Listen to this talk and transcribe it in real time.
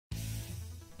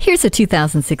Here's a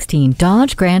 2016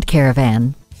 Dodge Grand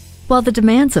Caravan. While the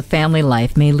demands of family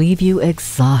life may leave you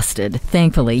exhausted,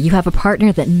 thankfully you have a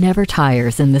partner that never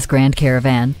tires in this Grand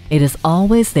Caravan. It is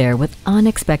always there with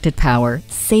unexpected power,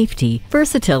 safety,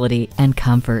 versatility, and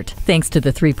comfort. Thanks to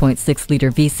the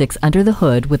 3.6-liter V6 under the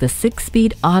hood with a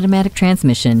 6-speed automatic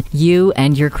transmission, you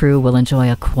and your crew will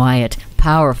enjoy a quiet,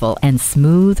 powerful, and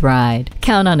smooth ride.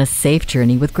 Count on a safe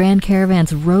journey with Grand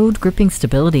Caravan's road-gripping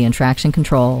stability and traction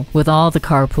control. With all the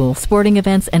carpool, sporting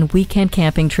events, and weekend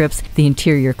camping trips, the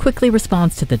interior quickly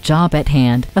responds to the job at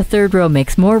hand. A third row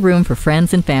makes more room for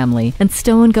friends and family, and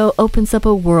Stow & Go opens up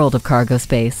a world of cargo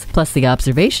space. Plus, the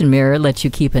observation mirror lets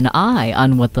you keep an eye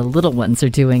on what the little ones are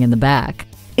doing in the back.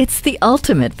 It's the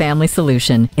ultimate family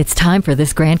solution. It's time for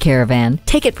this Grand Caravan.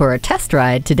 Take it for a test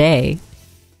ride today.